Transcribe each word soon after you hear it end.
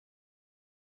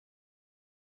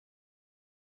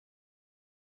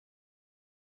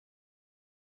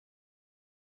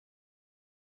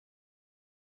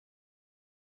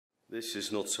This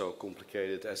is not so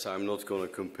complicated, as I'm not going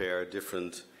to compare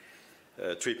different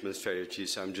treatment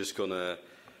strategies. I'm just going to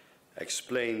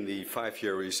explain the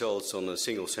 5-year results on a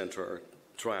single center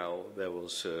trial that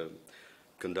was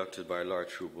conducted by a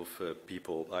large group of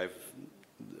people. I have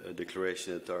a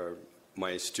declaration that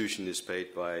my institution is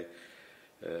paid by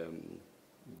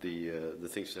the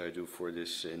things that I do for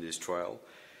this in this trial.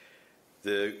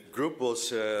 The group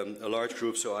was a large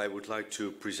group, so I would like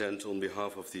to present on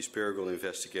behalf of these PERIGON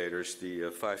investigators the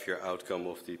 5-year outcome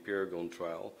of the PERIGON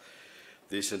trial.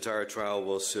 This entire trial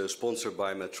was sponsored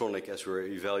by Medtronic, as we were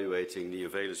evaluating the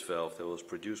Avalus valve that was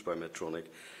produced by Medtronic.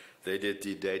 They did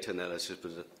the data analysis,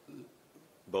 but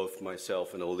both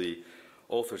myself and all the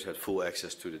authors had full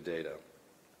access to the data.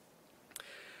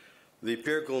 The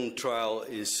PERIGON trial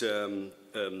is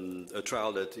a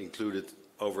trial that included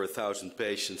over 1,000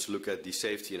 patients look at the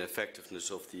safety and effectiveness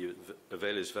of the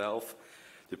Avalus valve.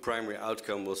 The primary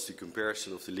outcome was the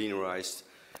comparison of the linearized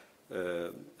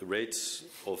rates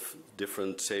of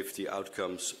different safety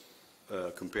outcomes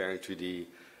comparing to the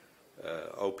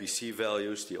OPC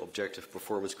values, the objective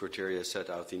performance criteria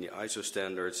set out in the ISO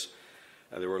standards.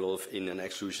 And there were a lot of in- and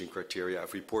exclusion criteria.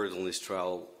 I've reported on this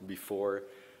trial before,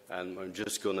 and I'm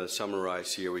just going to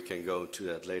summarize here. We can go to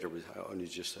that later, but I only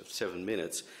just have 7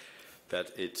 minutes.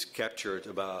 That it captured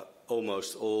about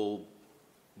almost all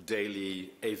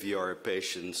daily AVR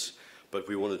patients, but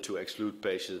we wanted to exclude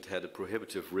patients that had a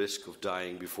prohibitive risk of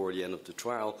dying before the end of the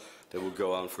trial that would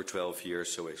go on for 12 years,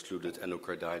 so we excluded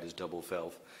endocarditis, double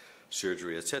valve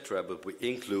surgery, etc., but we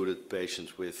included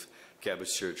patients with CABG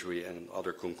surgery and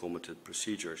other concomitant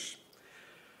procedures.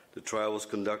 The trial was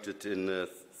conducted in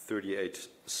 38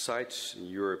 sites in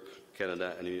Europe,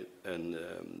 Canada, and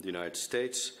the United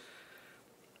States.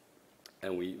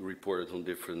 And we reported on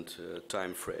different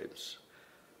time frames.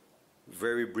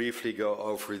 Very briefly go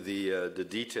over the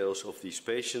details of these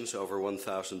patients. Over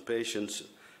 1,000 patients,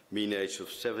 mean age of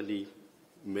 70,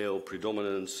 male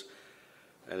predominance,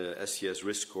 and an STS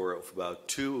risk score of about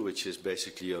 2, which is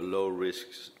basically a low-risk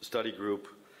study group.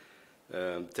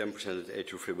 10% of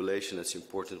atrial fibrillation, that's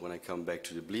important when I come back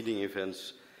to the bleeding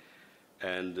events.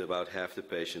 And about half the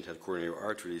patient had coronary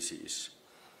artery disease.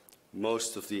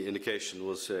 Most of the indication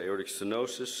was aortic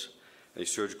stenosis. A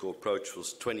surgical approach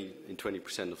was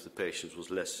 20% of the patients was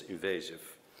less invasive.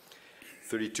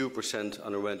 32%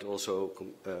 underwent also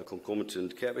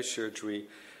concomitant CABG surgery,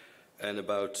 and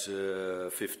about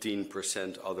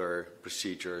 15% other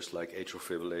procedures like atrial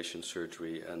fibrillation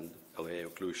surgery and LAA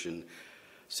occlusion.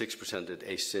 6% did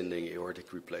ascending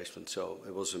aortic replacement, so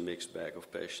it was a mixed bag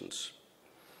of patients.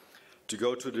 To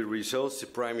go to the results, the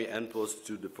primary endpoint was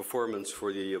to the performance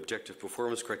for the objective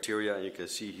performance criteria, and you can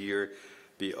see here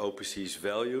the OPC's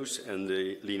values and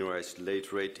the linearized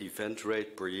late rate event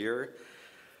rate per year.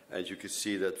 And you can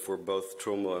see that for both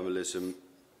thromboembolism,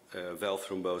 valve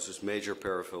thrombosis, major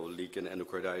peripheral leak, and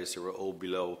endocarditis, they were all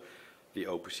below the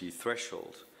OPC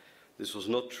threshold. This was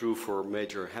not true for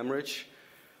major hemorrhage.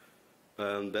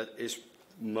 That is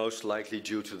most likely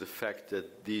due to the fact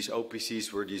that these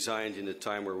OPCs were designed in a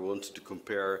time where we wanted to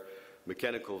compare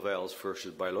mechanical valves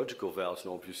versus biological valves,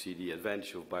 and obviously the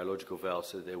advantage of biological valves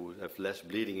is that they would have less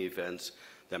bleeding events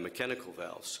than mechanical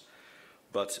valves.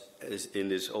 But as in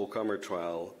this all-comer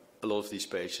trial, a lot of these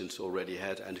patients already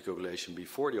had anticoagulation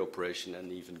before the operation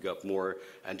and even got more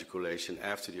anticoagulation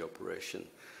after the operation,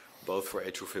 both for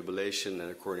atrial fibrillation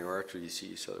and coronary artery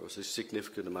disease. So there was a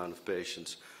significant amount of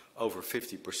patients, over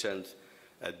 50%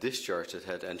 at discharge, that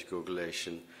had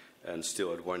anticoagulation, and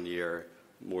still at 1 year,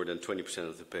 more than 20%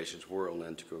 of the patients were on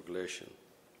anticoagulation.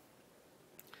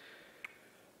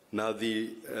 Now,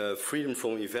 the freedom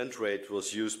from event rate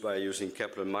was used by using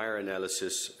Kaplan-Meier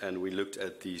analysis, and we looked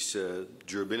at these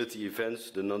durability events,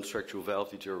 the non-structural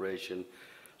valve deterioration,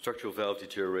 structural valve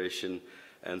deterioration,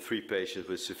 and 3 patients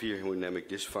with severe hemodynamic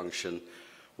dysfunction,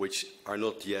 which are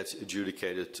not yet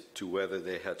adjudicated to whether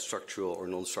they had structural or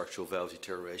non-structural valve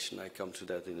deterioration. I come to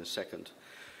that in a second.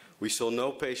 We saw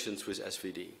no patients with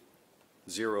SVD,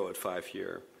 0 at 5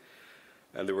 years.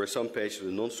 And there were some patients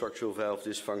with non-structural valve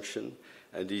dysfunction,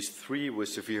 and these 3 with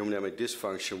severe hemodynamic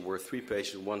dysfunction were 3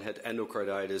 patients. One had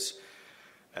endocarditis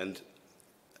and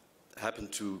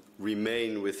happened to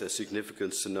remain with a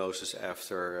significant stenosis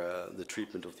after the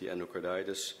treatment of the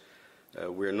endocarditis.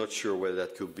 We're not sure whether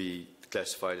that could be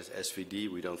classified as SVD.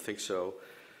 We don't think so.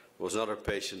 There was another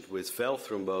patient with valve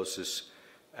thrombosis,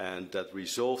 and that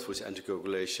resolved with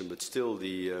anticoagulation, but still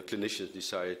the clinicians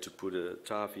decided to put a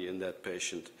TAVI in that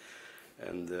patient.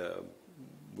 And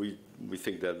we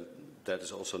think that that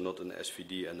is also not an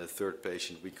SVD. And the 3rd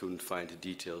patient, we couldn't find the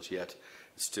details yet.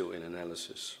 It's still in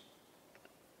analysis.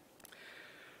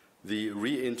 The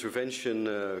re-intervention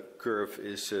curve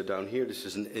is down here. This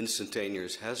is an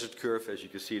instantaneous hazard curve. As you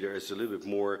can see, there is a little bit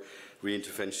more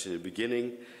re-intervention in the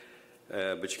beginning,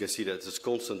 but you can see that it's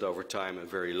constant over time and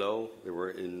very low. There were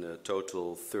in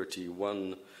total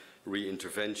 31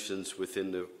 re-interventions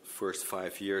within the first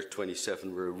 5 years.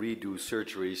 27 were redo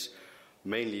surgeries,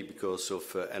 mainly because of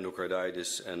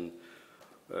endocarditis, and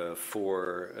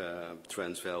 4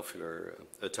 transvalvular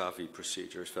TAVI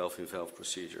procedures, valve-in-valve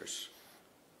procedures.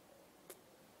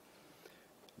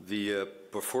 The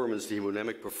performance, the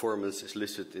hemodynamic performance, is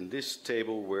listed in this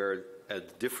table, where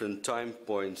at different time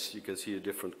points you can see the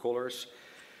different colors,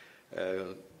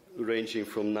 ranging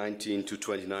from 19 to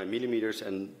 29 millimeters.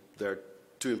 And there are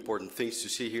 2 important things to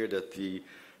see here: that the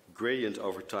gradient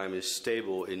over time is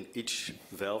stable in each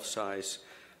valve size,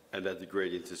 and that the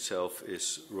gradient itself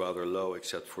is rather low,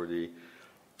 except for the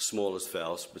smallest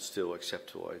valves, but still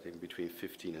acceptable, I think, between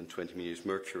 15 and 20 millimeters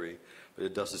mercury. But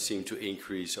it doesn't seem to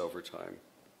increase over time.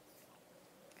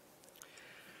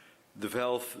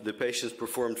 The patients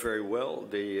performed very well.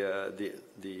 The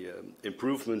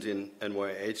improvement in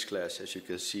NYHA class, as you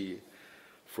can see,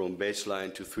 from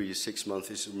baseline to 3 to 6 months,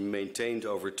 is maintained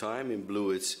over time. In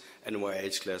blue, it's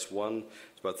NYHA class 1.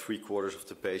 It's about 3/4 of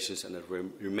the patients, and it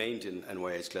remained in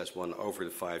NYHA class 1 over the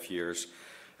 5 years,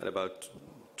 and about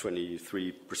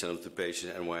 23% of the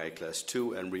patients in NYHA class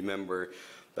 2. And remember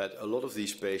that a lot of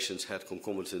these patients had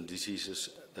concomitant diseases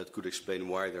that could explain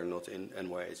why they're not in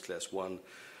NYHA class 1,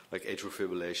 like atrial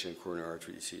fibrillation, coronary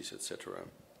artery disease, etc.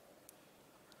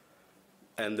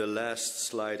 And the last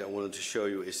slide I wanted to show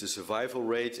you is the survival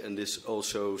rate, and this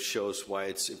also shows why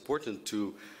it's important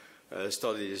to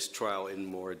study this trial in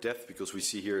more depth, because we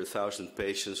see here 1,000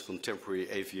 patients, contemporary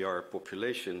AVR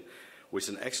population, with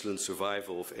an excellent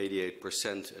survival of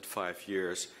 88% at 5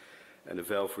 years, and a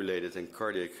valve-related and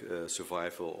cardiac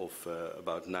survival of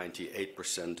about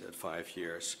 98% at 5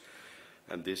 years.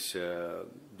 And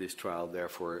this trial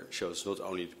therefore shows not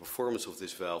only the performance of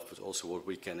this valve, but also what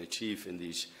we can achieve in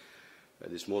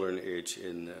this modern age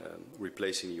in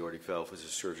replacing the aortic valve with a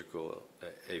surgical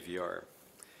AVR.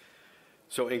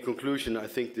 So in conclusion, I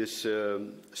think this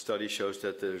study shows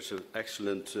that there's an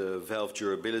excellent valve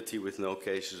durability with no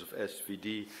cases of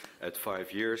SVD at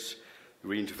 5 years.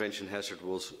 Reintervention hazard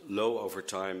was low over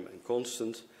time and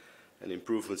constant, and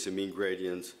improvements in mean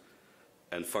gradient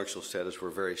and functional status were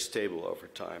very stable over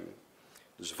time.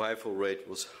 The survival rate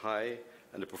was high,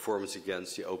 and the performance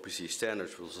against the OPC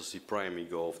standards, which was the primary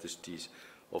goal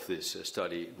of this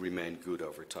study, remained good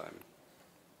over time.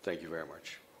 Thank you very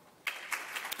much.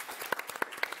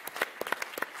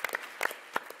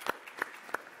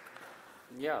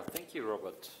 Yeah, thank you,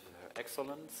 Robert.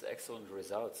 Excellent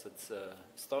results. It's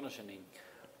astonishingly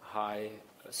high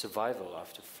survival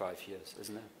after 5 years,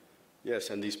 isn't it? Yes,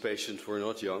 and these patients were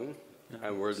not young.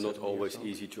 And were not always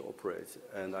easy to operate.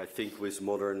 And I think with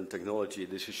modern technology,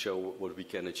 this will show what we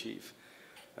can achieve.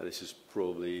 And this is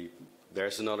probably,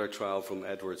 there's another trial from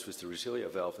Edwards with the Resilia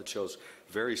valve that shows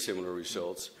very similar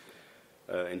results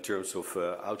in terms of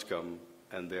outcome.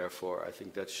 And therefore, I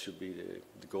think that should be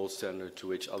the gold standard to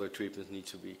which other treatments need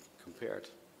to be compared.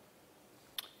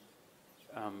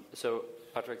 So,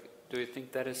 Patrick, do you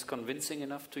think that is convincing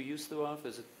enough to use the valve?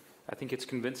 Is it? I think it's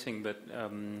convincing, but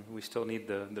we still need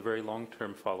the very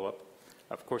long-term follow-up.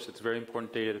 Of course, it's very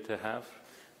important data to have.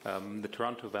 The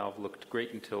Toronto valve looked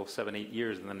great until 7-8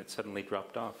 years, and then it suddenly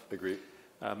dropped off. Agreed.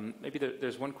 Maybe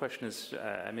there's one question is,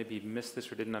 I maybe missed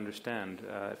this or didn't understand.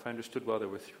 If I understood well, there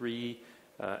were 3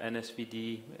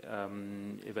 NSVD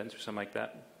events or something like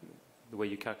that, the way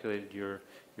you calculated your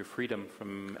freedom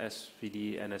from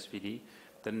SVD, NSVD.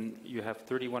 Then you have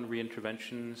 31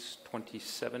 reinterventions,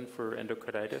 27 for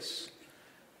endocarditis.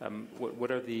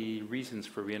 What are the reasons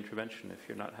for reintervention if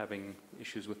you're not having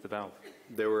issues with the valve?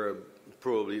 They were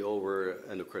probably all were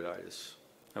endocarditis.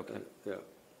 Okay. Yeah.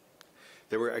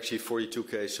 There were actually 42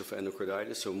 cases of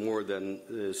endocarditis, so more than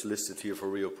is listed here for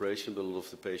reoperation, but a lot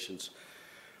of the patients,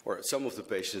 or some of the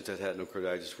patients that had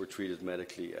endocarditis were treated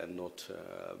medically and not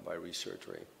by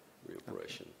resurgery,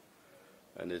 reoperation. Okay.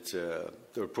 And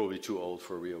they're probably too old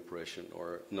for reoperation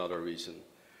or another reason.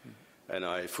 Mm-hmm. And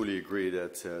I fully agree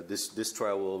that this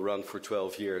trial will run for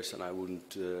 12 years, and I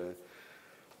wouldn't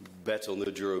bet on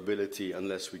the durability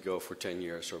unless we go for 10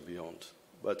 years or beyond.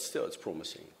 But still, it's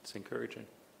promising. It's encouraging.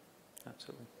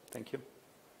 Absolutely. Thank you.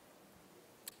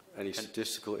 Any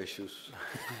statistical issues?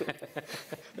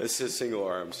 It's a single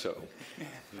arm, so.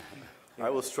 I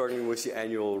was struggling with the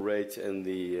annual rate and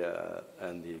the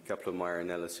Kaplan-Meier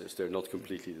analysis. They're not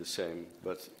completely the same,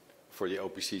 but for the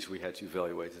OPCs we had to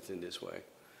evaluate it in this way.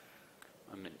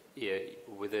 I mean, yeah,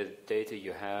 with the data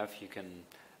you have, you can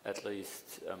at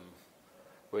least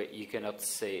where you cannot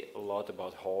say a lot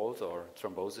about halt or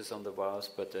thrombosis on the valves,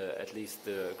 but at least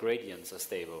the gradients are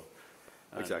stable.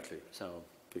 Exactly. So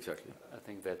exactly. I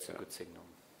think that's a good signal.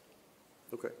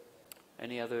 Okay.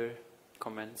 Any other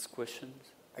comments,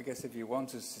 questions? I guess if you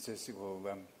want a statistical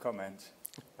comment,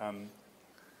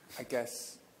 I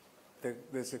guess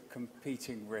there's a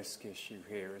competing risk issue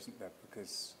here, isn't there?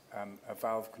 Because a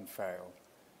valve can fail,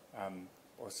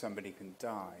 or somebody can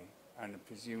die, and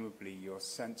presumably you're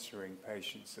censoring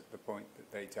patients at the point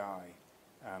that they die.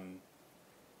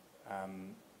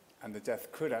 And the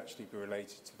death could actually be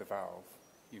related to the valve.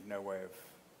 You've no way of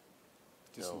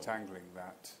disentangling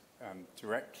that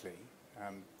directly.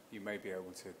 You may be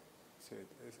able to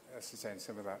ascertain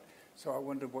some of that. So I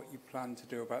wonder what you plan to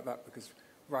do about that, because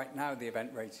right now the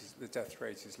death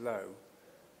rate is low,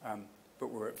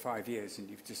 but we're at 5 years, and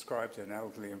you've described an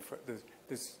elderly.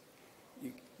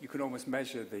 You can almost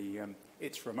measure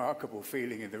it's remarkable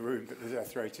feeling in the room that the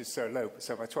death rate is so low.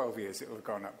 So by 12 years, it will have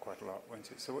gone up quite a lot, won't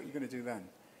it? So what are you going to do then?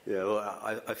 Yeah,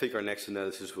 well, I think our next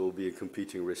analysis will be a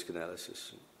competing risk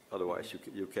analysis. Otherwise,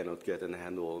 you cannot get a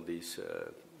handle on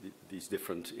these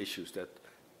different issues that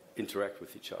interact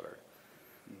with each other.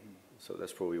 Mm-hmm. So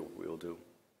that's probably what we'll do.